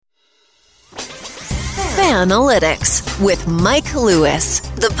Fanalytics with Mike Lewis,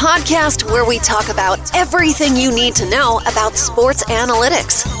 the podcast where we talk about everything you need to know about sports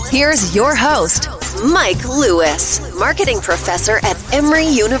analytics. Here's your host, Mike Lewis, marketing professor at Emory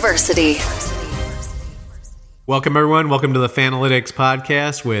University. Welcome, everyone. Welcome to the Fanalytics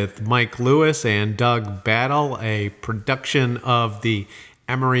podcast with Mike Lewis and Doug Battle, a production of the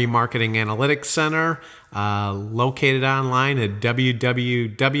Emory Marketing Analytics Center, located online at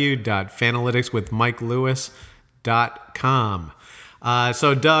www.fanalyticswithmikelewis.com.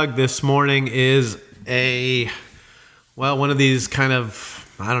 So, Doug, this morning is one of these kind of,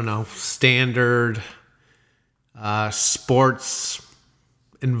 standard sports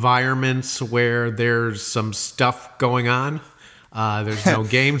environments where there's some stuff going on. There's no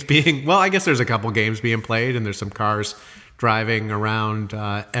games I guess there's a couple games being played, and there's some cars driving around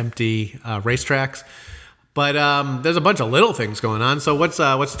empty racetracks. But there's a bunch of little things going on. So what's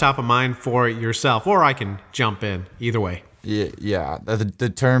top of mind for yourself? Or I can jump in either way. Yeah. The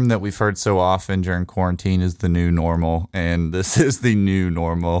term that we've heard so often during quarantine is the new normal, and this is the new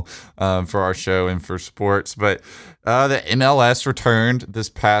normal for our show and for sports. But the MLS returned this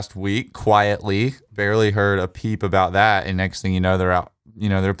past week quietly. Barely heard a peep about that, and next thing you know, they're out.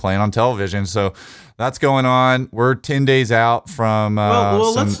 They're playing on television. So that's going on. We're 10 days out from.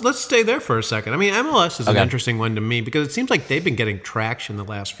 Let's stay there for a second. I mean, MLS is an interesting one to me because it seems like they've been getting traction the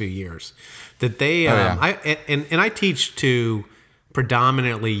last few years. That they, I teach to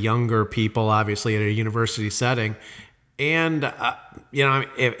predominantly younger people, obviously at a university setting, and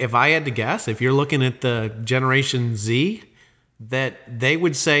if I had to guess, if you're looking at the Generation Z, that they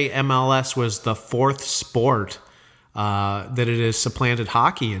would say MLS was the fourth sport. That it has supplanted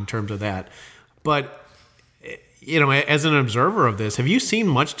hockey in terms of that. But, as an observer of this, have you seen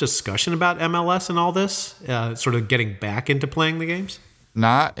much discussion about MLS and all this, sort of getting back into playing the games?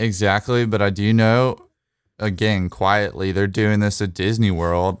 Not exactly, but I do know, again, quietly, they're doing this at Disney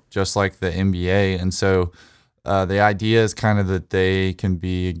World, just like the NBA. And so the idea is kind of that they can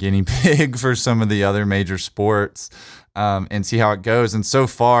be a guinea pig for some of the other major sports. And see how it goes. And so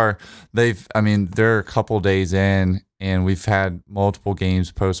far, they're a couple days in, and we've had multiple games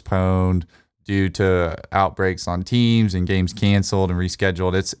postponed due to outbreaks on teams and games canceled and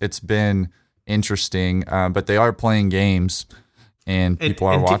rescheduled. It's been interesting, but they are playing games, and people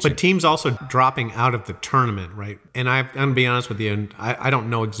are watching. But teams also dropping out of the tournament, right? And I'm going to be honest with you, and I don't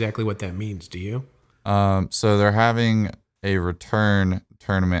know exactly what that means. Do you? So they're having a return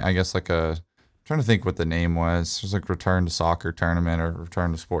tournament, I guess trying to think what the name was. It was like return to soccer tournament or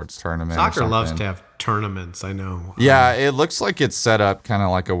return to sports tournament. Soccer loves to have tournaments, I know. Yeah, it looks like it's set up kind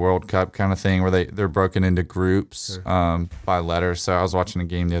of like a World Cup kind of thing where they're broken into groups by letters. So I was watching a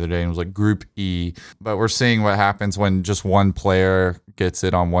game the other day and it was like Group E. But we're seeing what happens when just one player gets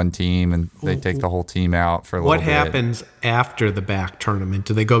it on one team and they take the whole team out for a little bit. What happens after the back tournament?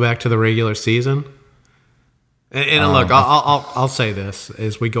 Do they go back to the regular season? And look, I'll say this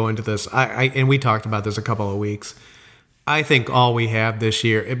as we go into this. And we talked about this a couple of weeks. I think all we have this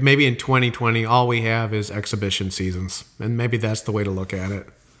year, maybe in 2020, all we have is exhibition seasons, and maybe that's the way to look at it.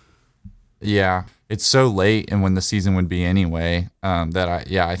 Yeah, it's so late, and when the season would be anyway,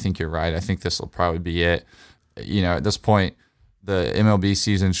 I think you're right. I think this will probably be it. At this point, the MLB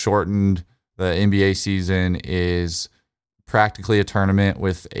season shortened. The NBA season is practically a tournament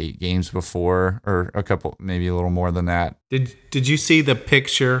with 8 games before, or a couple, maybe a little more than that. Did you see the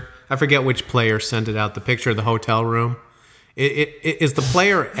picture? I forget which player sent it out. The picture of the hotel room. Is the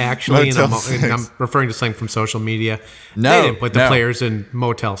player actually in I'm referring to something from social media. No, they didn't put the players in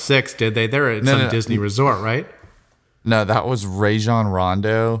Motel 6, did they? They're at some Disney resort, right? No, that was Rajon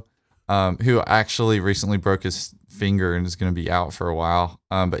Rondo, who actually recently broke his finger and is going to be out for a while.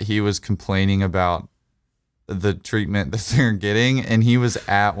 But he was complaining about the treatment that they're getting, and he was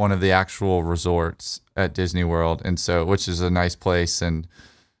at one of the actual resorts at Disney World, and so, which is a nice place, and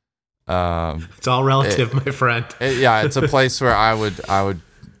it's all relative, my friend. It's a place where I would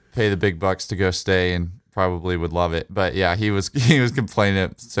pay the big bucks to go stay and probably would love it. But yeah, he was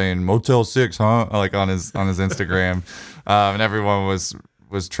complaining, saying Motel 6, huh? Like on his Instagram, and everyone was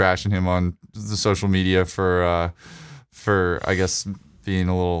trashing him on the social media for I guess being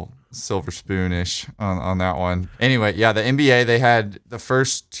a little silver spoonish on that one. Anyway, yeah, the NBA, they had the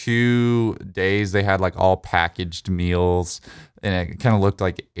first 2 days, they had like all packaged meals, and it kind of looked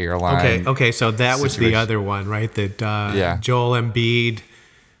like airline. Okay, so that was the other one, right? That Joel Embiid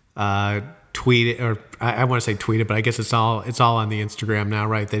tweeted, or I want to say tweeted, but I guess it's all on the Instagram now,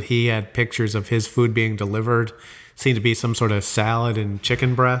 right? That he had pictures of his food being delivered. Seemed to be some sort of salad and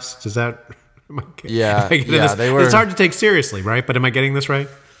chicken breast. Is that? They were. It's hard to take seriously, right? But am I getting this right?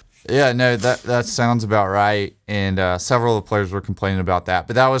 Yeah, no, that sounds about right. And several of the players were complaining about that,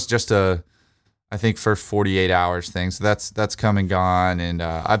 but that was just I think first 48 hours thing. So that's come and gone. And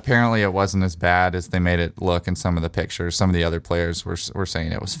apparently it wasn't as bad as they made it look in some of the pictures. Some of the other players were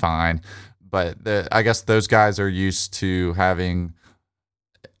saying it was fine, but I guess those guys are used to having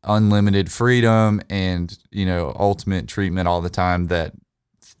unlimited freedom and ultimate treatment all the time. That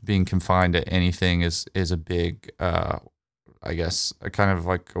being confined to anything is a big I guess a kind of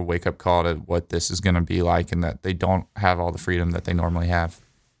like a wake up call to what this is going to be like, and that they don't have all the freedom that they normally have.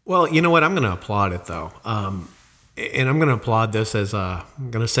 Well, you know what? I'm going to applaud it though. And I'm going to applaud this as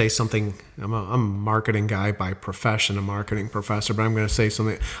I'm going to say something. I'm a marketing guy by profession, a marketing professor, but I'm going to say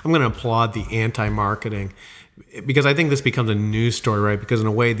something. I'm going to applaud the anti-marketing, because I think this becomes a news story, right? Because in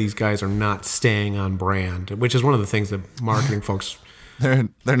a way, these guys are not staying on brand, which is one of the things that marketing folks they're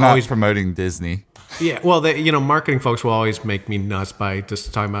not always promoting Disney. Yeah, well, marketing folks will always make me nuts by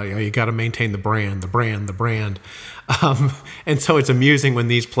just talking about, you got to maintain the brand. And so it's amusing when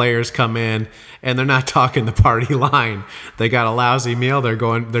these players come in and they're not talking the party line. They got a lousy meal. They're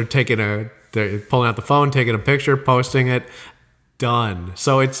pulling out the phone, taking a picture, posting it, done.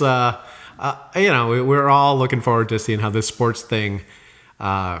 So it's, we're all looking forward to seeing how this sports thing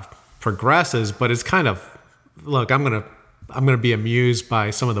progresses. But it's kind of, look, I'm going to be amused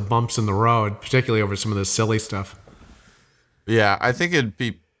by some of the bumps in the road, particularly over some of this silly stuff. Yeah, I think it'd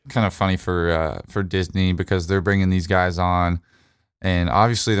be kind of funny for Disney, because they're bringing these guys on, and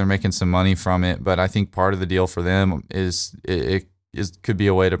obviously they're making some money from it. But I think part of the deal for them is it could be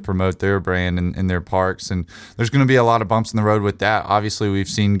a way to promote their brand in their parks. And there's going to be a lot of bumps in the road with that. Obviously, we've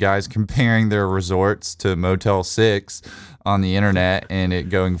seen guys comparing their resorts to Motel 6 on the internet and it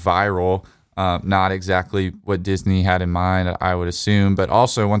going viral. Not exactly what Disney had in mind, I would assume. But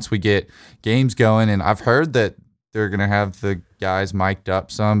also, once we get games going, and I've heard that they're going to have the guys mic'd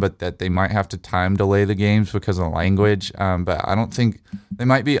up some, but that they might have to time delay the games because of language. But I don't think they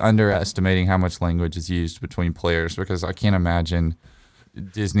might be underestimating how much language is used between players, because I can't imagine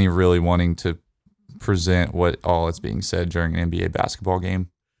Disney really wanting to present what all is being said during an NBA basketball game.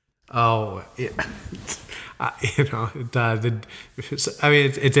 Oh, yeah. The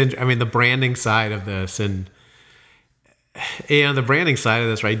branding side of this, and the branding side of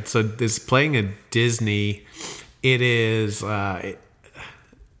this, right? So this playing at Disney, it is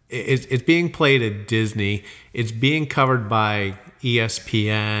it's being played at Disney. It's being covered by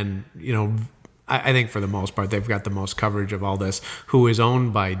ESPN. I think for the most part they've got the most coverage of all this, who is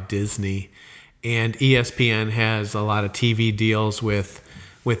owned by Disney, and ESPN has a lot of TV deals with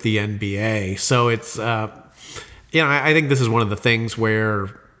the NBA. So it's I think this is one of the things where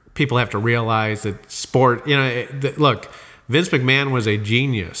people have to realize that sport, look, Vince McMahon was a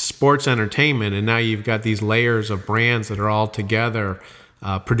genius, sports entertainment, and now you've got these layers of brands that are all together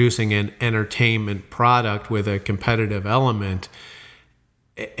producing an entertainment product with a competitive element.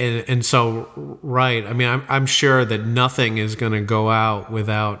 And so, right, I'm sure that nothing is going to go out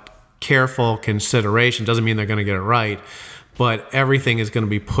without careful consideration. Doesn't mean they're going to get it right, but everything is going to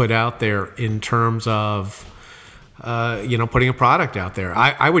be put out there in terms of putting a product out there.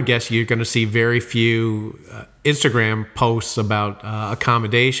 I would guess you're going to see very few Instagram posts about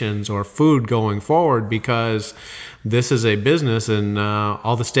accommodations or food going forward, because this is a business and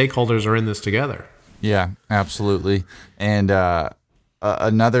all the stakeholders are in this together. Yeah, absolutely. And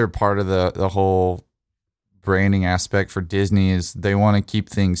another part of the whole branding aspect for Disney is they want to keep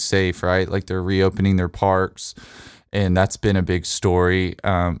things safe, right? Like they're reopening their parks. And that's been a big story,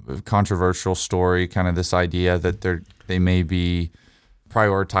 controversial story, kind of this idea that they may be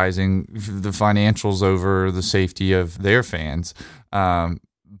prioritizing the financials over the safety of their fans. But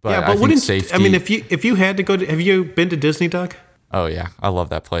I think safety. If you had to go, have you been to Disney, Doug? Oh yeah, I love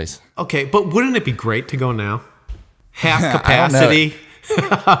that place. Okay, but wouldn't it be great to go now? Half capacity.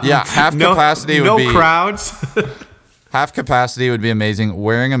 Yeah, half capacity would be no crowds. Half capacity would be amazing.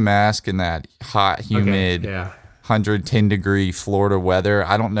 Wearing a mask in that hot, humid. Okay, yeah. 110-degree Florida weather,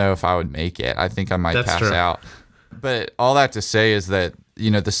 I don't know if I would make it. I think I might pass out. But all that to say is that,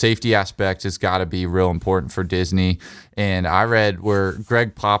 the safety aspect has got to be real important for Disney. And I read where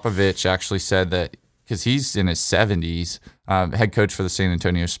Greg Popovich actually said that, because he's in his 70s, head coach for the San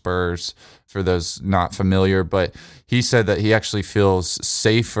Antonio Spurs, for those not familiar, but he said that he actually feels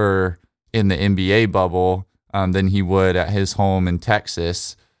safer in the NBA bubble than he would at his home in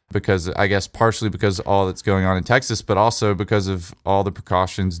Texas, because I guess partially because of all that's going on in Texas, but also because of all the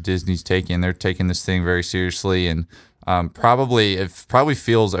precautions Disney's taking. They're taking this thing very seriously, and probably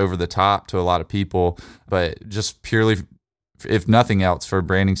feels over the top to a lot of people, but just purely, if nothing else, for a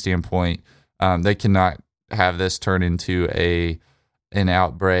branding standpoint, they cannot have this turn into a an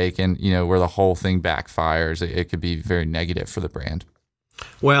outbreak and, where the whole thing backfires, it could be very negative for the brand.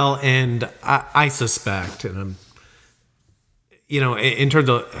 Well, and I suspect, and I'm, in terms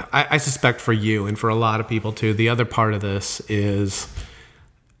of, I suspect for you and for a lot of people too, the other part of this is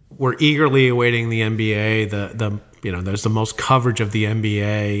we're eagerly awaiting the NBA. There's the most coverage of the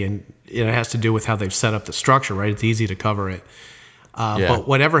NBA, and it has to do with how they've set up the structure, right? It's easy to cover it. But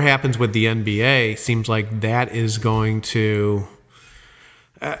whatever happens with the NBA seems like that is going to,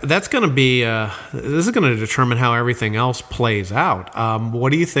 this is going to determine how everything else plays out.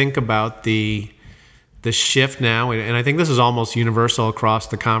 What do you think about the shift now? And I think this is almost universal across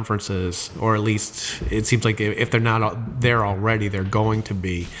the conferences, or at least it seems like if they're not there already, they're going to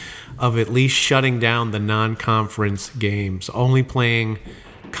be, of at least shutting down the non-conference games, only playing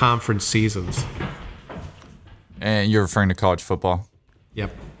conference seasons. And you're referring to college football? Yep.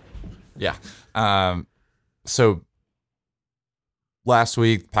 Yeah. So last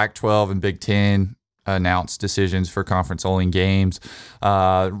week, Pac-12 and Big Ten announced decisions for conference-only games.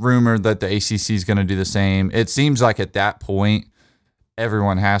 Rumored that the ACC is going to do the same. It seems like at that point,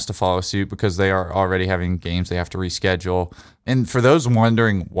 everyone has to follow suit because they are already having games they have to reschedule. And for those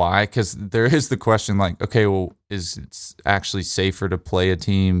wondering why, because there is the question like, okay, well, is it actually safer to play a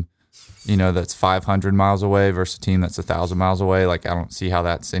team that's 500 miles away versus a team that's 1,000 miles away? Like, I don't see how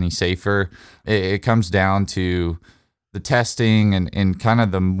that's any safer. It comes down to the testing and kind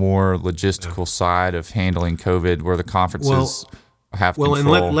of the more logistical side of handling COVID, where the conferences have control.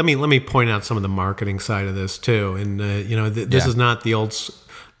 Well, and let me point out some of the marketing side of this too. And this is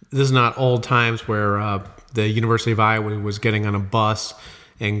not old times where the University of Iowa was getting on a bus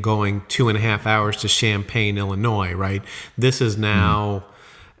and going 2.5 hours to Champaign, Illinois, right? This is now.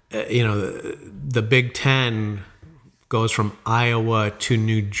 The Big Ten goes from Iowa to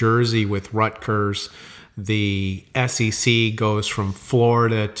New Jersey with Rutgers. The SEC goes from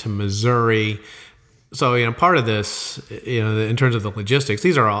Florida to Missouri. So, part of this, in terms of the logistics,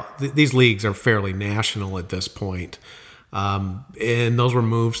 these leagues are fairly national at this point. And those were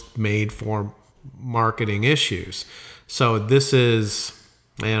moves made for marketing issues. So this is,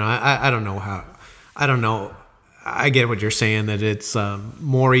 I don't know. I get what you're saying, that it's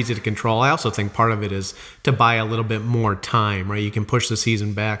more easy to control. I also think part of it is to buy a little bit more time, right? You can push the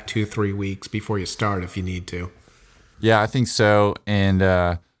season back 2-3 weeks before you start if you need to. Yeah, I think so.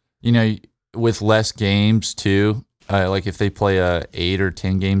 And, with less games too, like if they play a 8 or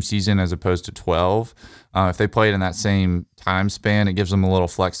 10 game season as opposed to 12, if they play it in that same time span, it gives them a little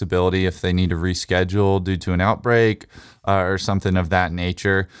flexibility if they need to reschedule due to an outbreak or something of that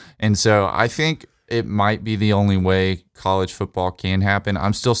nature. And so I think it might be the only way college football can happen.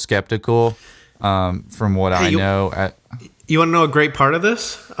 I'm still skeptical from what I know. You want to know a great part of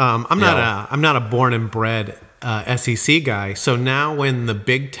this? I'm not a born and bred SEC guy. So now when the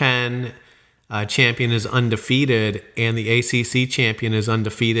Big Ten champion is undefeated and the ACC champion is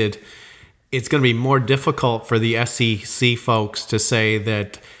undefeated, it's going to be more difficult for the SEC folks to say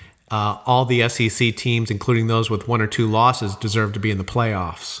that all the SEC teams, including those with 1 or 2 losses, deserve to be in the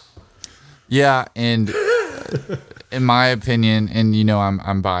playoffs. Yeah, and in my opinion, and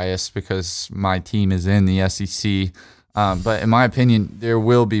I'm biased because my team is in the SEC, but in my opinion, there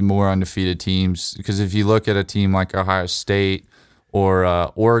will be more undefeated teams, because if you look at a team like Ohio State or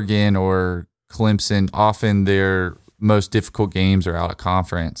Oregon or Clemson, often their most difficult games are out of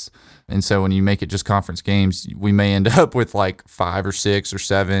conference. And so when you make it just conference games, we may end up with like 5 or 6 or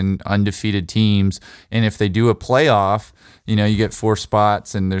 7 undefeated teams. And if they do a playoff, you get 4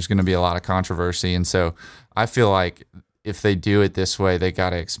 spots and there's going to be a lot of controversy. And so I feel like if they do it this way, they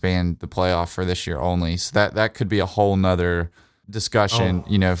got to expand the playoff for this year only. So that could be a whole nother discussion,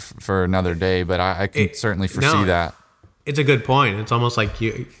 for another day. But I can certainly foresee that. It's a good point. It's almost like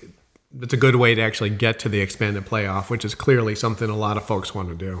it's a good way to actually get to the expanded playoff, which is clearly something a lot of folks want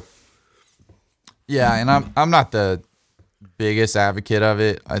to do. Yeah, and I'm not the biggest advocate of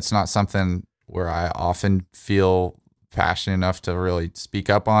it. It's not something where I often feel passionate enough to really speak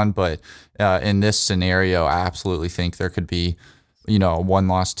up on, but in this scenario, I absolutely think there could be, a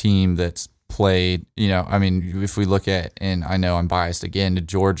 1-loss team that's played, if we look at, and I know I'm biased again to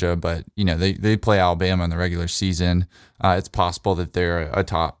Georgia, but, they play Alabama in the regular season. It's possible that they're a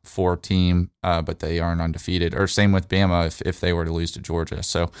top 4 team, but they aren't undefeated, or same with Bama if they were to lose to Georgia.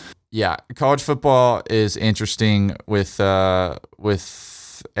 So, yeah, college football is interesting with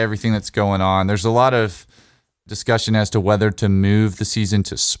everything that's going on. There's a lot of discussion as to whether to move the season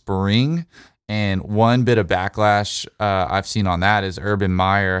to spring. And one bit of backlash I've seen on that is Urban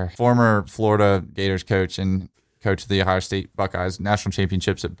Meyer, former Florida Gators coach and coach of the Ohio State Buckeyes, national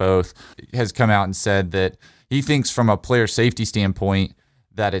championships at both, has come out and said that he thinks from a player safety standpoint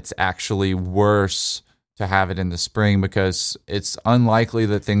that it's actually worse to have it in the spring because it's unlikely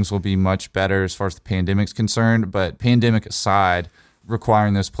that things will be much better as far as the pandemic's concerned. But pandemic aside,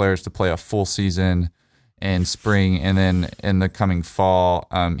 requiring those players to play a full season in spring and then in the coming fall,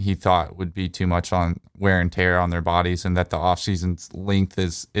 he thought would be too much on wear and tear on their bodies, and that the off-season's length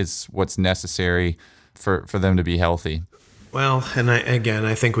is what's necessary for them to be healthy. Well, and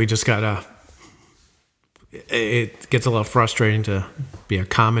I think we just gotta. It gets a little frustrating to be a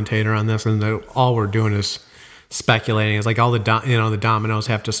commentator on this, and all we're doing is speculating. It's like all the dominoes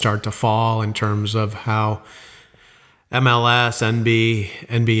have to start to fall in terms of how MLS,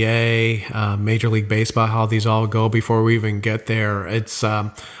 NBA, Major League Baseball, how these all go before we even get there. It's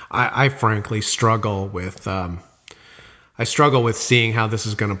I frankly struggle with. I struggle with seeing how this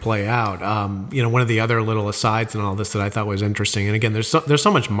is going to play out. One of the other little asides in all this that I thought was interesting, and again, there's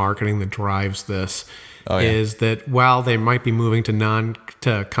so much marketing that drives this. Is that while they might be moving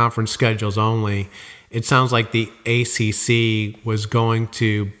to conference schedules only, it sounds like the ACC was going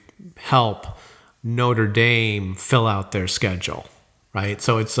to help Notre Dame fill out their schedule, right?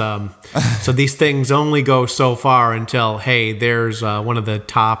 So it's so these things only go so far until, hey, there's one of the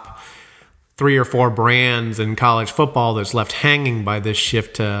top 3 or 4 brands in college football that's left hanging by this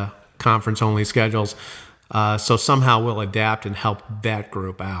shift to conference only schedules. So somehow we'll adapt and help that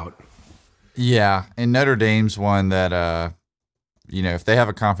group out. Yeah, and Notre Dame's one that, if they have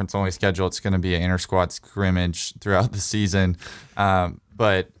a conference-only schedule, it's going to be an inter-squad scrimmage throughout the season.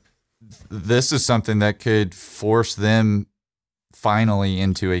 But this is something that could force them finally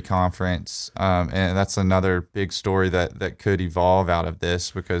into a conference, and that's another big story that could evolve out of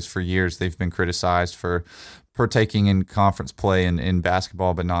this, because for years they've been criticized for partaking in conference play in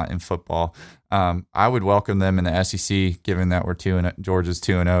basketball but not in football. I would welcome them in the SEC, given that Georgia's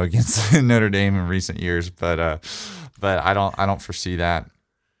 2-0 against Notre Dame in recent years, but I don't foresee that.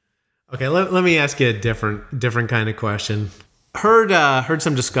 Okay, let me ask you a different kind of question. Heard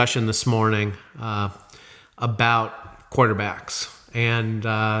some discussion this morning about quarterbacks, and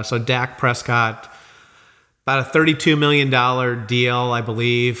so Dak Prescott, about a $32 million deal, I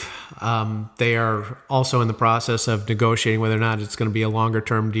believe. They are also in the process of negotiating whether or not it's going to be a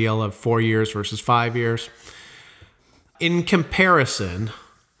longer-term deal of 4 years versus 5 years. In comparison,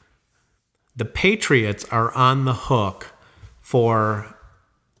 the Patriots are on the hook for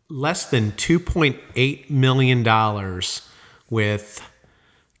less than $2.8 million with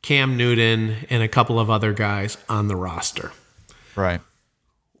Cam Newton and a couple of other guys on the roster. Right.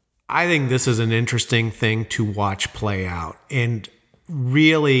 I think this is an interesting thing to watch play out, and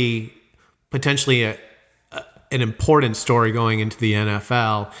really potentially an important story going into the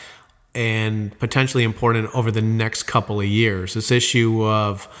NFL, and potentially important over the next couple of years. This issue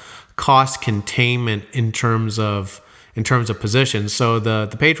of cost containment in terms of positions. So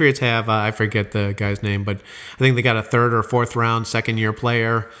the Patriots have I forget the guy's name, but I think they got a 3rd or 4th round second-year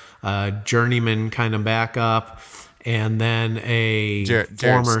player, journeyman kind of backup, and then a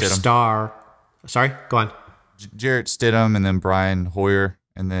former star. Sorry, go on. Jarrett Stidham, and then Brian Hoyer,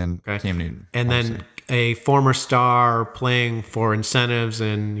 and then Cam Newton. And then a former star playing for incentives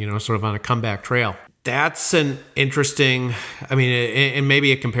and, sort of on a comeback trail. That's an interesting, and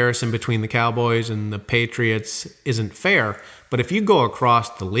maybe a comparison between the Cowboys and the Patriots isn't fair, but if you go across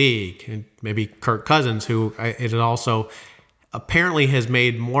the league, and maybe Kirk Cousins, who it also apparently has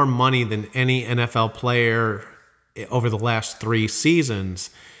made more money than any NFL player over the last 3 seasons,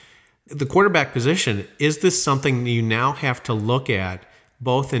 the quarterback position, is this something you now have to look at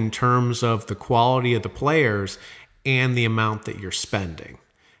both in terms of the quality of the players and the amount that you're spending?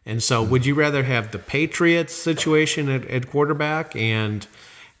 And so would you rather have the Patriots situation at quarterback and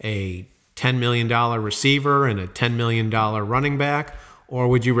a $10 million receiver and a $10 million running back, or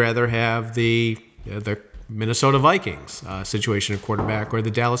would you rather have the Minnesota Vikings situation at quarterback or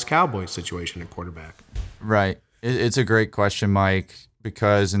the Dallas Cowboys situation at quarterback? Right. It's a great question, Mike,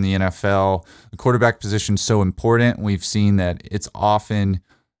 because in the NFL, the quarterback position is so important. We've seen that it's often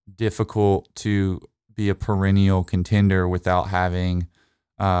difficult to be a perennial contender without having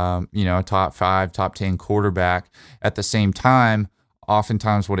a top 5, top 10 quarterback. At the same time,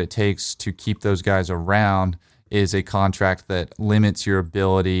 oftentimes what it takes to keep those guys around is a contract that limits your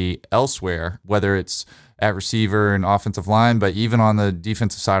ability elsewhere, whether it's at receiver and offensive line, but even on the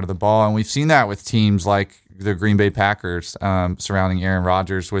defensive side of the ball. And we've seen that with teams like the Green Bay Packers surrounding Aaron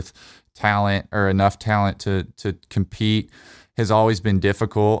Rodgers with talent, or enough talent to compete, has always been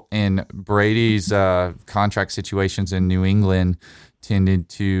difficult. And Brady's contract situations in New England tended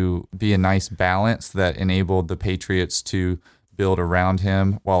to be a nice balance that enabled the Patriots to build around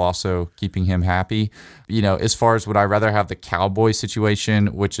him while also keeping him happy. As far as would I rather have the Cowboy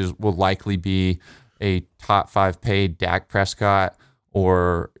situation, which will likely be a top 5 paid Dak Prescott,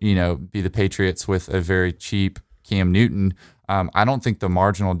 or, be the Patriots with a very cheap Cam Newton. I don't think the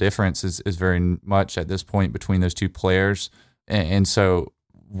marginal difference is very much at this point between those two players. And so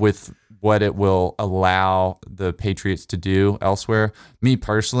with what it will allow the Patriots to do elsewhere, me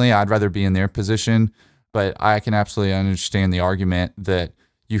personally, I'd rather be in their position, but I can absolutely understand the argument that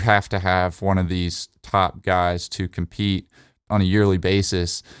you have to have one of these top guys to compete on a yearly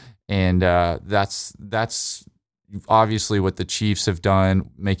basis. And that's obviously what the Chiefs have done,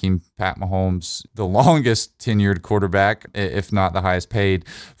 making Pat Mahomes the longest tenured quarterback, if not the highest paid,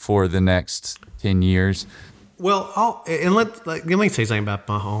 for the next 10 years. Well, let me say something about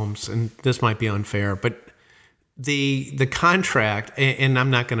Mahomes, and this might be unfair, but the contract, and I'm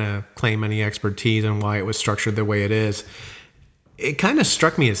not going to claim any expertise on why it was structured the way it is. It kind of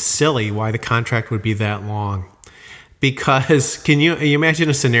struck me as silly why the contract would be that long. Because can you imagine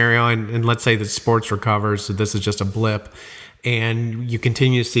a scenario, and let's say that sports recovers, so this is just a blip, and you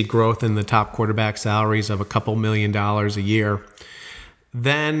continue to see growth in the top quarterback salaries of a couple $1 million a year.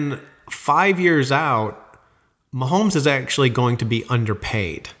 Then 5 years out, Mahomes is actually going to be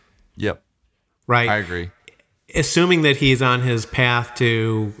underpaid. Yep. Right? I agree. Assuming that he's on his path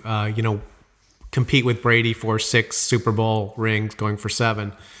to, compete with Brady for 6 Super Bowl rings, going for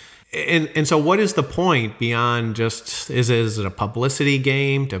 7. And so what is the point beyond just, is it a publicity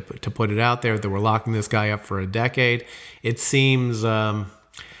game to put it out there that we're locking this guy up for a decade? It seems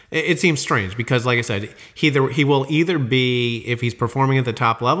strange because, like I said, he will either be, if he's performing at the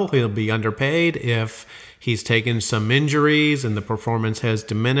top level, he'll be underpaid. If he's taken some injuries and the performance has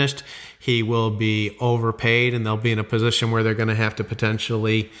diminished, he will be overpaid, and they'll be in a position where they're going to have to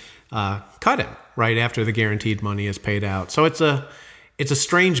potentially cut him right after the guaranteed money is paid out. So it's a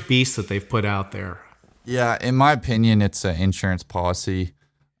strange beast that they've put out there. Yeah, in my opinion, it's an insurance policy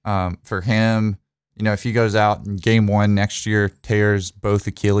for him. If he goes out in game 1 next year, tears both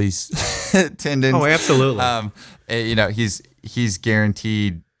Achilles tendons. Oh, absolutely. He's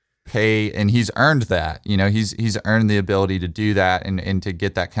guaranteed pay, and he's earned that. He's earned the ability to do that and to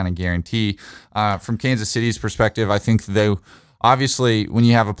get that kind of guarantee. From Kansas City's perspective, I think obviously, when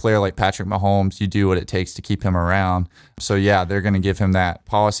you have a player like Patrick Mahomes, you do what it takes to keep him around. So, yeah, they're going to give him that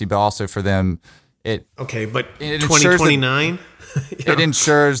policy, but also for them, but 2029? It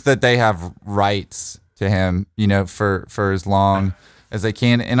ensures that they have rights to him, for as long as they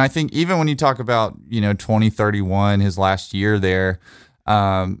can. And I think even when you talk about, 2031, his last year there,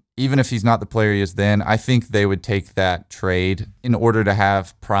 even if he's not the player he is then, I think they would take that trade in order to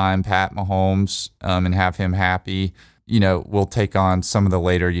have prime Pat Mahomes and have him happy. Will take on some of the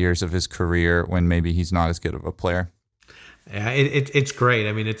later years of his career when maybe he's not as good of a player. Yeah, it's great.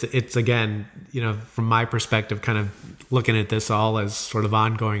 I mean, it's again, from my perspective, kind of looking at this all as sort of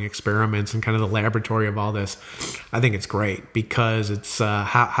ongoing experiments and kind of the laboratory of all this. I think it's great because it's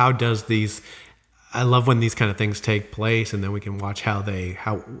how does these. I love when these kind of things take place, and then we can watch how they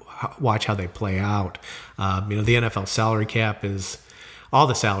play out. The NFL salary cap is all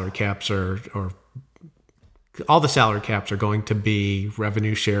the salary caps are going to be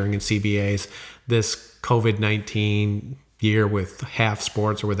revenue sharing and CBAs. This COVID-19 year with half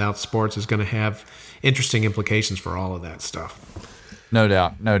sports or without sports is going to have interesting implications for all of that stuff. No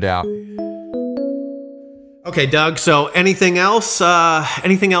doubt. Okay, Doug, so anything else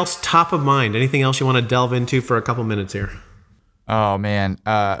top of mind? Anything else you want to delve into for a couple minutes here? Oh, man.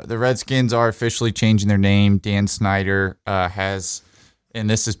 The Redskins are officially changing their name. Dan Snyder has... And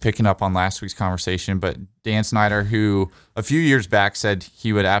this is picking up on last week's conversation, but Dan Snyder, who a few years back said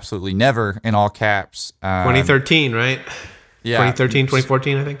he would absolutely never, in all caps. 2013, right? Yeah. 2013,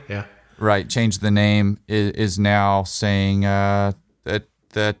 2014, I think. Yeah. Right. Changed the name, is now saying that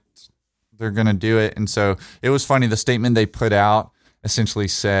they're going to do it. And so it was funny. The statement they put out essentially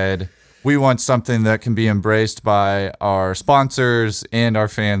said, we want something that can be embraced by our sponsors and our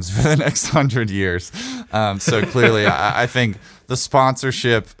fans for the next 100 years. So clearly, I think the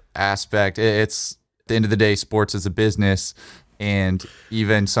sponsorship aspect, it's at the end of the day, sports is a business. And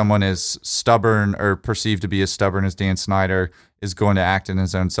even someone as stubborn or perceived to be as stubborn as Dan Snyder is going to act in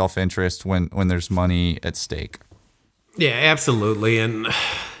his own self-interest when there's money at stake. Yeah, absolutely. And,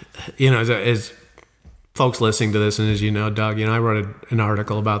 as folks listening to this, and as you know, Doug, I wrote an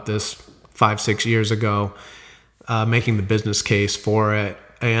article about this 5-6 years ago, making the business case for it.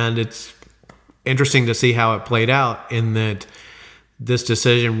 And it's interesting to see how it played out in that this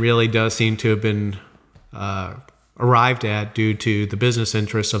decision really does seem to have been arrived at due to the business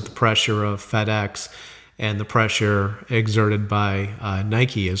interests of the pressure of FedEx and the pressure exerted by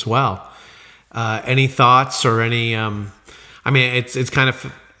Nike as well. Any thoughts or any? It's kind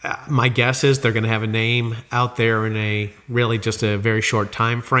of my guess is they're going to have a name out there in a really just a very short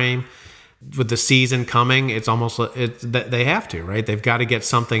time frame. With the season coming, they have to, right? They've got to get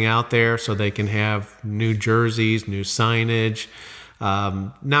something out there so they can have new jerseys, new signage.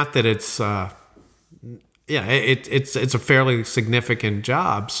 Not that it's it's a fairly significant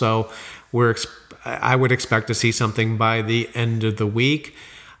job. So I would expect to see something by the end of the week.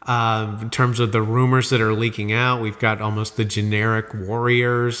 In terms of the rumors that are leaking out, we've got almost the generic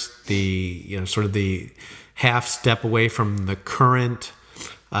Warriors, sort of the half step away from the current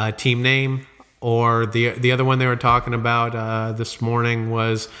team name, or the other one they were talking about this morning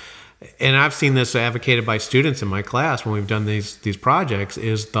was, and I've seen this advocated by students in my class when we've done these projects,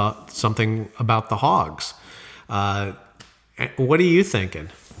 is something about the Hogs. What are you thinking?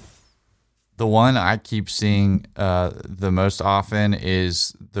 The one I keep seeing the most often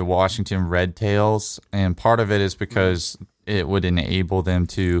is the Washington Red Tails, and part of it is because it would enable them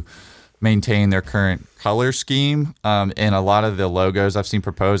to maintain their current color scheme. And a lot of the logos I've seen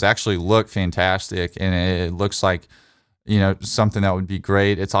proposed actually look fantastic, and it looks like something that would be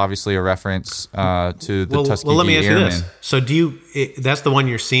great. It's obviously a reference to the Tuskegee Airmen. Well, let me ask you this. So that's the one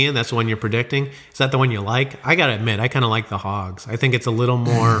you're seeing? That's the one you're predicting? Is that the one you like? I got to admit, I kind of like the Hogs. I think it's a little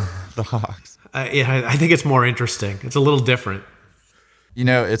more... The Hogs. I think it's more interesting. It's a little different.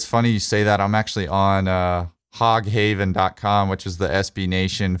 It's funny you say that. I'm actually on hoghaven.com, which is the SB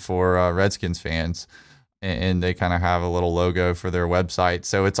Nation for Redskins fans. And they kind of have a little logo for their website.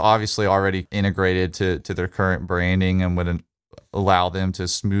 So it's obviously already integrated to their current branding and would allow them to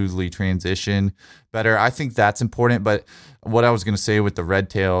smoothly transition better. I think that's important. But what I was going to say with the Red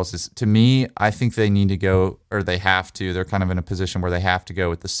Tails is, to me, I think they need to go, or they have to. They're kind of in a position where they have to go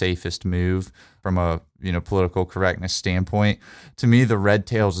with the safest move from a political correctness standpoint. To me, the Red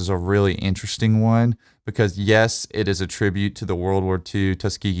Tails is a really interesting one because, yes, it is a tribute to the World War II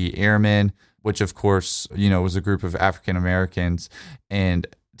Tuskegee Airmen, which, of course, was a group of African Americans. And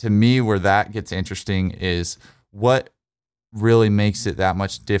to me, where that gets interesting is what really makes it that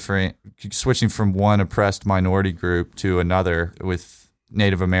much different, switching from one oppressed minority group to another with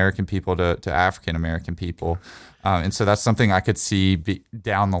Native American people to African American people. And so that's something I could see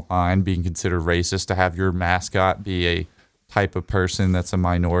down the line being considered racist, to have your mascot be a type of person that's a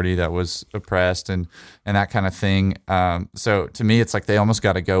minority that was oppressed and that kind of thing. So to me, it's like they almost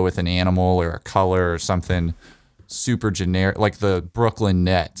got to go with an animal or a color or something super generic, like the Brooklyn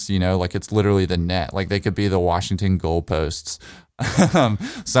Nets, like it's literally the net. Like they could be the Washington goalposts.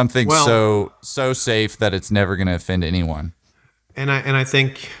 Something so safe that it's never going to offend anyone. And I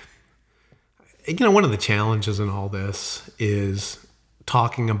think, one of the challenges in all this is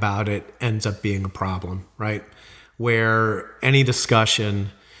talking about it ends up being a problem, right? Where any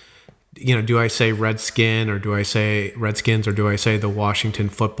discussion, do I say Redskins or do I say the Washington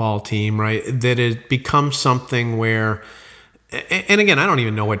football team, right? That it becomes something where, and again, I don't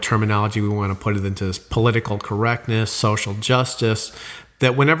even know what terminology we want to put it into, this political correctness, social justice,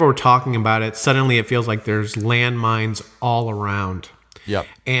 that whenever we're talking about it, suddenly it feels like there's landmines all around. Yep.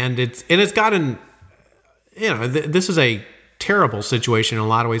 And it's gotten, this is a terrible situation in a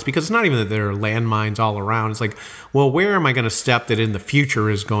lot of ways, because it's not even that there are landmines all around. It's like, well, where am I going to step that in the future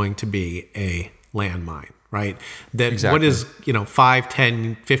is going to be a landmine, right? That exactly. What is, 5,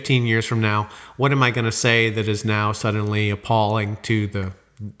 10, 15 years from now, what am I going to say that is now suddenly appalling to the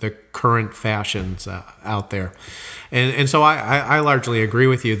current fashions out there? And so I largely agree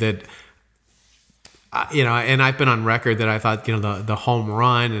with you that, and I've been on record that I thought, the home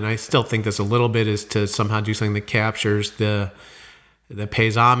run, and I still think this a little bit, is to somehow do something that captures that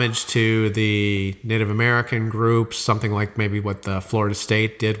pays homage to the Native American groups, something like maybe what the Florida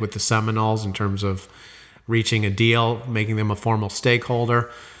State did with the Seminoles in terms of reaching a deal, making them a formal stakeholder.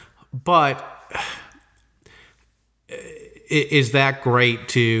 But is that great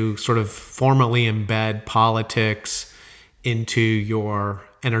to sort of formally embed politics into your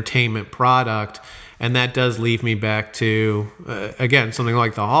entertainment product? And that does leave me back to, again, something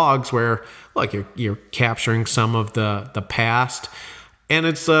like the Hogs, where, look, you're capturing some of the past. And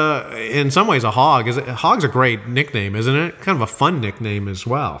it's, in some ways, a hog. Hog's a great nickname, isn't it? Kind of a fun nickname as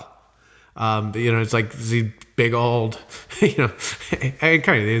well. It's like the big old,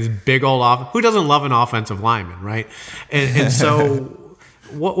 this big old who doesn't love an offensive lineman, right? And so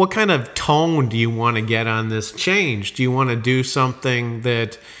what kind of tone do you want to get on this change? Do you want to do something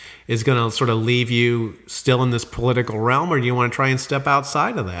that is going to sort of leave you still in this political realm, or do you want to try and step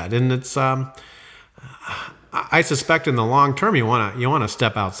outside of that? And it's, I suspect in the long term you want to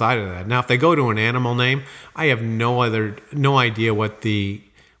step outside of that. Now, if they go to an animal name, I have no idea what the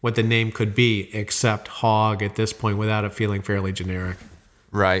name could be except hog at this point, without it feeling fairly generic.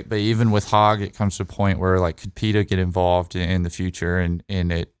 Right, but even with hog, it comes to a point where like could PETA get involved in the future and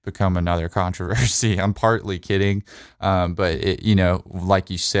it become another controversy? I'm partly kidding, but it, like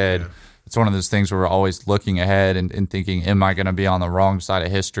you said, it's one of those things where we're always looking ahead and thinking, am I going to be on the wrong side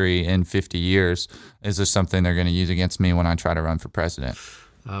of history in 50 years? Is this something they're going to use against me when I try to run for president?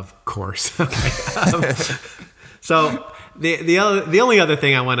 Of course. Okay. So the only other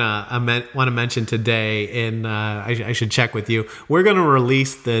thing I want to mention today, and I should check with you, we're going to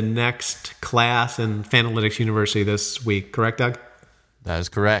release the next class in Fanalytics University this week. Correct, Doug? That is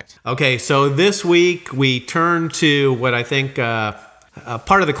correct. Okay, so this week we turn to what I think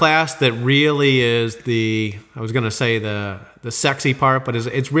part of the class that really is the sexy part, but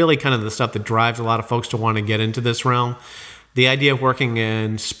it's really kind of the stuff that drives a lot of folks to want to get into this realm. The idea of working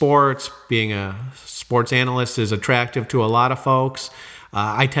in sports, being a sports analyst, is attractive to a lot of folks.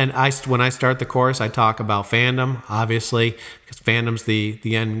 When I start the course, I talk about fandom, obviously, because fandom's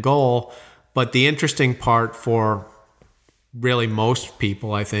the end goal. But the interesting part for really most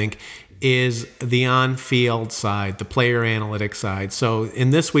people, I think, is the on-field side, the player analytics side. So in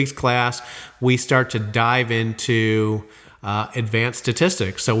this week's class, we start to dive into advanced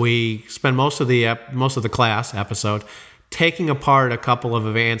statistics. So we spend most of the class episode taking apart a couple of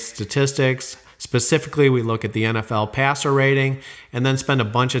advanced statistics. Specifically, we look at the NFL passer rating and then spend a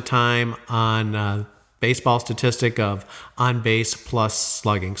bunch of time on baseball statistic of on-base plus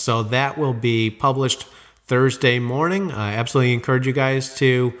slugging. So that will be published Thursday morning. I absolutely encourage you guys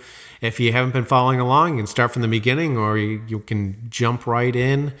to, if you haven't been following along, you can start from the beginning, or you can jump right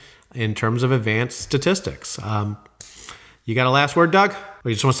in terms of advanced statistics. You got a last word, Doug? Or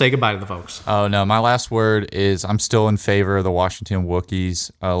you just want to say goodbye to the folks? Oh, no. My last word is I'm still in favor of the Washington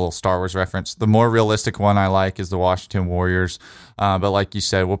Wookiees, a little Star Wars reference. The more realistic one I like is the Washington Warriors. But like you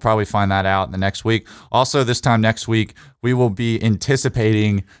said, we'll probably find that out in the next week. Also, this time next week, we will be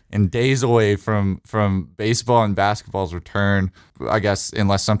anticipating and days away from baseball and basketball's return, I guess,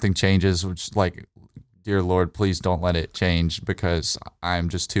 unless something changes, which, like, dear Lord, please don't let it change, because I'm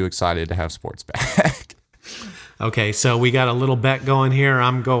just too excited to have sports back. Okay, so we got a little bet going here.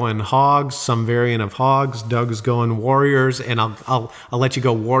 I'm going Hogs, some variant of Hogs. Doug's going Warriors, and I'll let you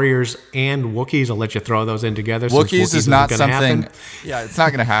go Warriors and Wookiees. I'll let you throw those in together. Wookiees is not something. Yeah, it's not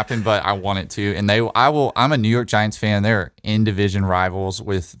going to happen, but I want it to. And I'm a New York Giants fan. They're in division rivals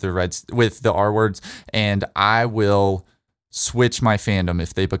with the R words, and I will switch my fandom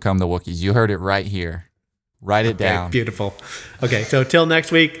if they become the Wookiees. You heard it right here. Write it down. Beautiful. Okay, so till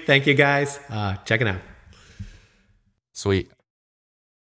next week. Thank you guys. Check it out. Sweet.